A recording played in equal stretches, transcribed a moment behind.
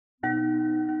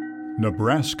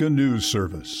Nebraska News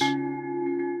Service.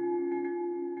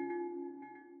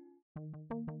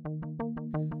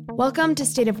 Welcome to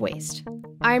State of Waste.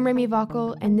 I'm Remy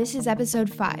Vaukel, and this is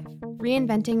Episode 5,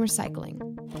 Reinventing Recycling.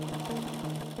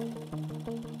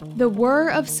 The whir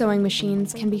of sewing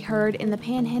machines can be heard in the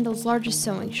Panhandle's largest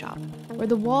sewing shop, where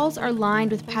the walls are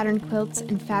lined with patterned quilts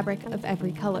and fabric of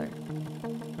every color.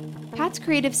 Pat's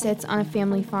Creative sits on a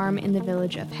family farm in the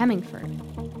village of Hemmingford.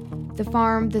 The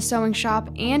farm, the sewing shop,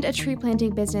 and a tree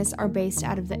planting business are based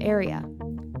out of the area.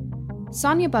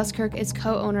 Sonia Buskirk is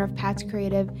co-owner of Pat's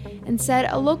Creative and said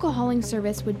a local hauling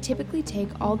service would typically take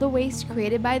all the waste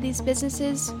created by these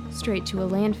businesses straight to a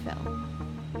landfill.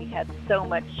 We had so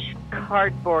much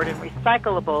cardboard and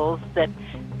recyclables that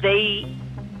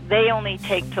they only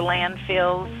take to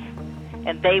landfills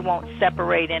and they won't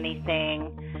separate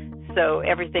anything, so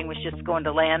everything was just going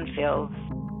to landfills.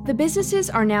 The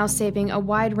businesses are now saving a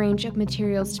wide range of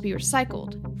materials to be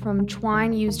recycled, from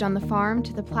twine used on the farm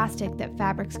to the plastic that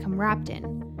fabrics come wrapped in.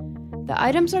 The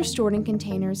items are stored in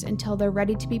containers until they're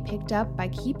ready to be picked up by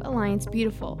Keep Alliance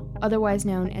Beautiful, otherwise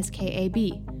known as KAB,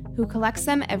 who collects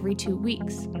them every 2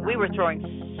 weeks. We were throwing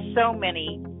so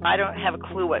many, I don't have a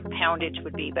clue what poundage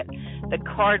would be, but the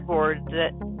cardboard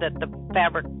that the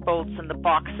fabric bolts and the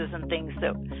boxes and things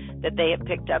that they have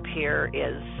picked up here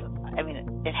is,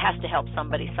 it has to help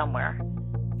somebody somewhere.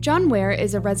 John Ware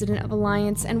is a resident of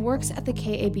Alliance and works at the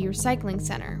KAB Recycling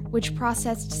Center, which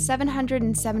processed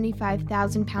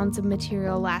 775,000 pounds of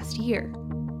material last year.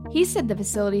 He said the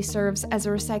facility serves as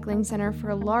a recycling center for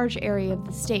a large area of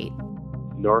the state.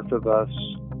 North of us,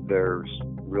 there's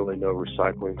really no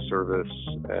recycling service,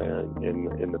 and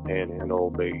in the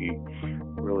Panhandle, there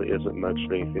really isn't much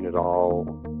of anything at all.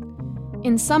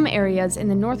 In some areas in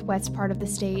the northwest part of the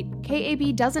state,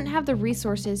 KAB doesn't have the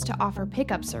resources to offer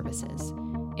pickup services.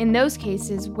 In those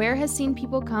cases, Ware has seen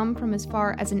people come from as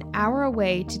far as an hour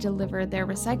away to deliver their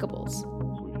recyclables.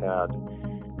 We've had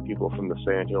people from the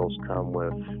Sandhills come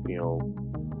with,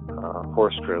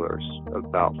 horse trailers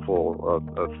about full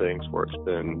of things where it's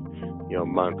been,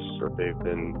 months that they've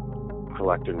been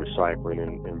collecting recycling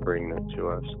and bringing it to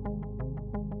us.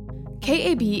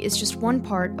 KAB is just one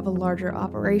part of a larger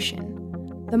operation.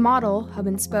 The model, Hub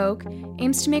and Spoke,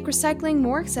 aims to make recycling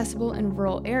more accessible in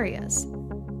rural areas.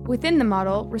 Within the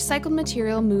model, recycled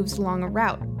material moves along a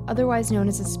route, otherwise known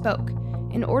as a spoke,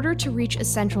 in order to reach a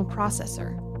central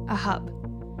processor, a hub.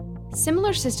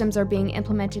 Similar systems are being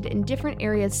implemented in different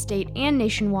areas state and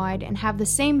nationwide and have the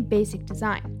same basic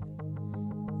design.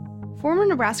 Former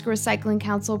Nebraska Recycling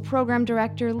Council Program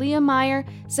Director Leah Meyer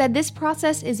said this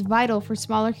process is vital for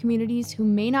smaller communities who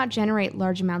may not generate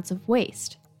large amounts of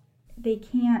waste. They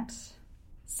can't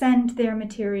send their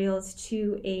materials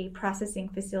to a processing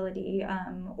facility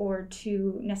or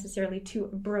necessarily to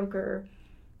a broker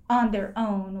on their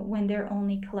own when they're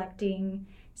only collecting,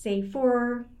 say,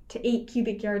 4 to 8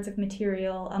 cubic yards of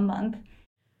material a month.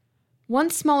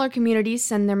 Once smaller communities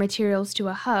send their materials to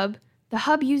a hub, the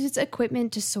hub uses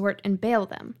equipment to sort and bale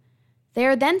them. They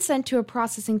are then sent to a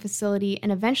processing facility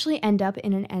and eventually end up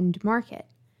in an end market.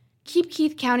 Keep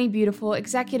Keith County Beautiful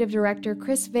Executive Director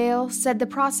Chris Vale said the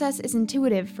process is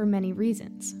intuitive for many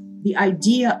reasons. The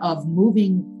idea of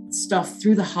moving stuff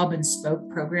through the hub and spoke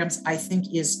programs, I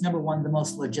think, is, number one, the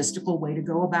most logistical way to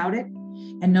go about it,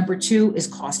 and number two, is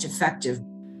cost effective.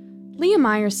 Leah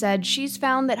Meyer said she's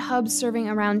found that hubs serving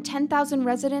around 10,000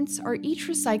 residents are each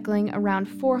recycling around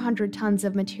 400 tons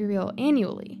of material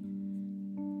annually.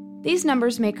 These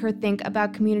numbers make her think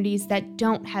about communities that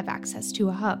don't have access to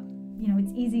a hub.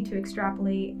 It's easy to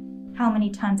extrapolate how many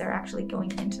tons are actually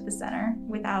going into the center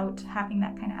without having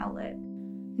that kind of outlet.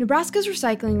 Nebraska's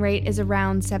recycling rate is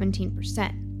around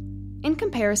 17%. In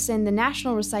comparison, the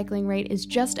national recycling rate is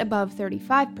just above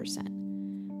 35%.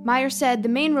 Meyer said the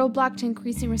main roadblock to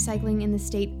increasing recycling in the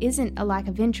state isn't a lack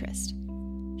of interest.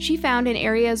 She found in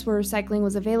areas where recycling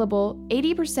was available,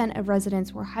 80% of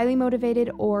residents were highly motivated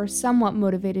or somewhat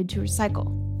motivated to recycle.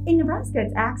 In Nebraska,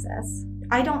 it's access.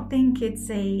 I don't think it's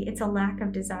a lack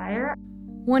of desire.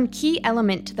 One key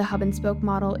element to the hub and spoke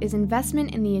model is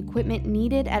investment in the equipment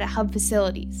needed at hub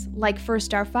facilities, like First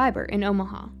Star Fiber in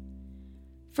Omaha.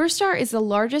 First Star is the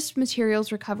largest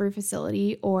materials recovery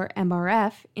facility, or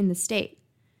MRF, in the state.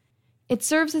 It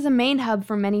serves as a main hub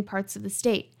for many parts of the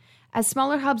state, as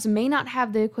smaller hubs may not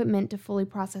have the equipment to fully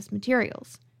process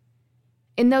materials.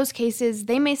 In those cases,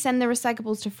 they may send their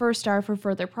recyclables to First Star for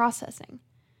further processing.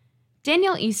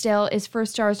 Danielle Eastdale is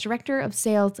First Star's Director of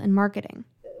Sales and Marketing.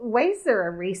 Wastes are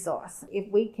a resource.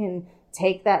 If we can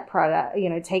take that product,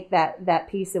 take that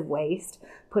piece of waste,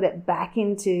 put it back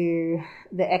into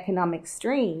the economic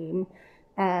stream,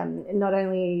 Not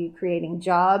only are you creating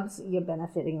jobs, you're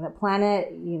benefiting the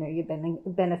planet, you're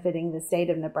benefiting the state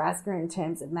of Nebraska in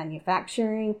terms of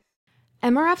manufacturing.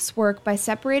 MRFs work by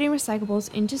separating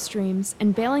recyclables into streams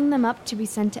and baling them up to be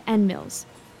sent to end mills,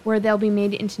 where they'll be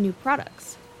made into new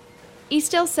products.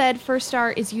 Eastdale said First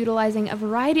Star is utilizing a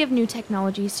variety of new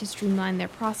technologies to streamline their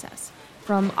process,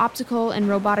 from optical and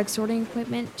robotic sorting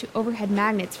equipment to overhead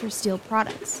magnets for steel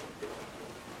products.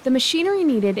 The machinery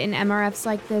needed in MRFs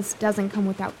like this doesn't come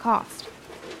without cost.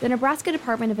 The Nebraska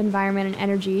Department of Environment and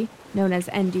Energy, known as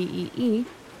NDEE,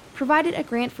 provided a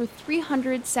grant for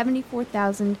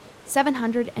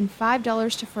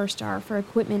 $374,705 to First Star for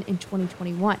equipment in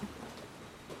 2021.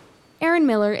 Aaron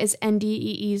Miller is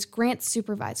NDEE's grant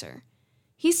supervisor.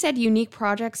 He said unique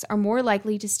projects are more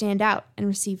likely to stand out and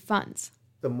receive funds.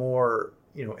 The more,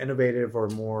 innovative or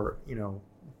more,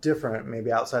 different,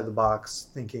 maybe outside the box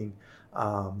thinking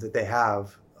that they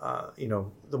have,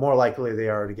 the more likely they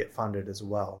are to get funded as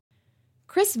well.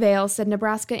 Chris Vail said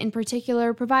Nebraska in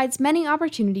particular provides many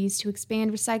opportunities to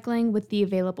expand recycling with the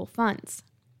available funds.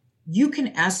 You can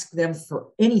ask them for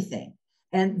anything,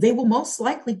 and they will most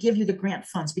likely give you the grant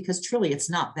funds because truly it's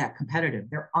not that competitive.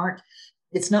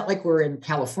 It's not like we're in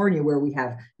California where we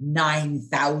have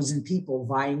 9,000 people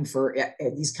vying for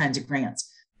these kinds of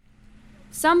grants.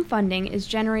 Some funding is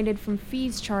generated from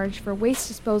fees charged for waste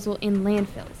disposal in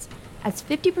landfills, as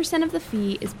 50% of the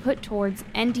fee is put towards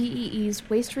NDEE's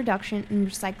Waste Reduction and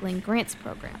Recycling Grants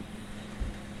program.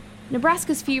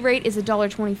 Nebraska's fee rate is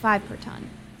 $1.25 per ton,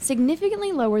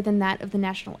 significantly lower than that of the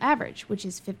national average, which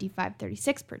is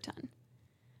 $55.36 per ton.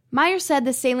 Meyer said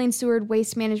the Saline Sewer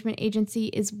Waste Management Agency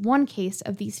is one case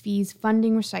of these fees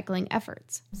funding recycling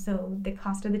efforts. So the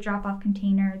cost of the drop-off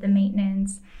container, the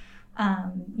maintenance,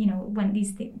 when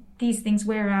these things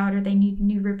wear out or they need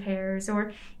new repairs,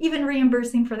 or even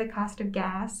reimbursing for the cost of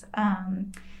gas,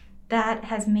 that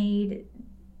has made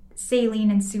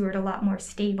Saline and Seward a lot more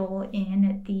stable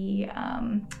in the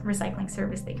recycling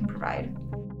service they can provide.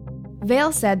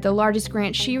 Vail said the largest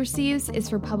grant she receives is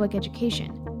for public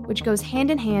education, which goes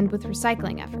hand in hand with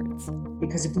recycling efforts.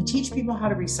 Because if we teach people how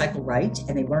to recycle right,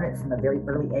 and they learn it from a very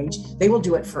early age, they will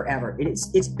do it forever.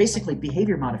 It's basically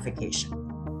behavior modification.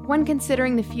 When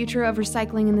considering the future of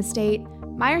recycling in the state,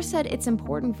 Meyer said it's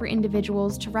important for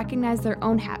individuals to recognize their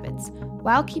own habits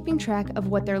while keeping track of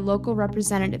what their local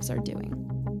representatives are doing.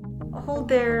 Hold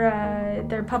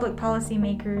their public policy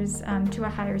makers to a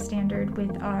higher standard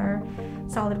with our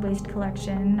solid waste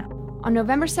collection. On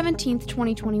November 17,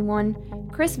 2021,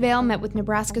 Chris Vail met with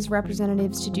Nebraska's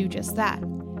representatives to do just that.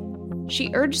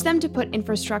 She urged them to put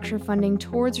infrastructure funding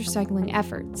towards recycling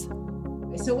efforts.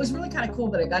 So it was really kind of cool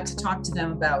that I got to talk to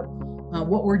them about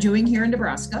what we're doing here in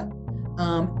Nebraska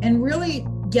and really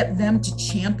get them to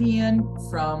champion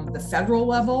from the federal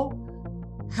level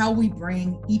how we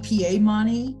bring EPA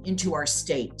money into our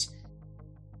state.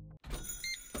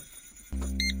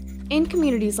 In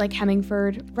communities like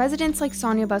Hemingford, residents like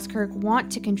Sonia Buskirk want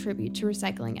to contribute to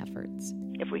recycling efforts.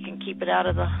 If we can keep it out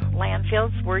of the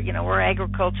landfills, we're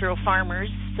agricultural farmers,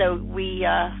 so we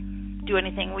do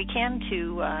anything we can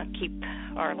to keep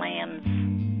our lands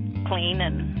clean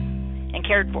and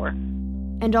cared for.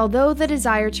 And although the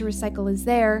desire to recycle is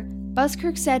there,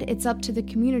 Buskirk said it's up to the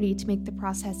community to make the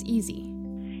process easy.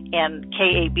 And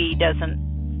KAB does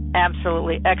an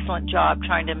absolutely excellent job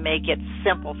trying to make it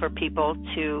simple for people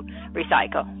to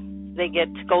recycle. They get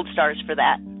gold stars for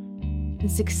that. The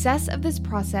success of this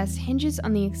process hinges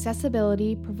on the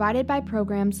accessibility provided by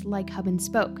programs like Hub and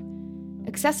Spoke.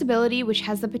 Accessibility which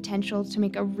has the potential to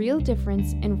make a real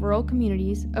difference in rural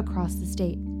communities across the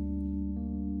state.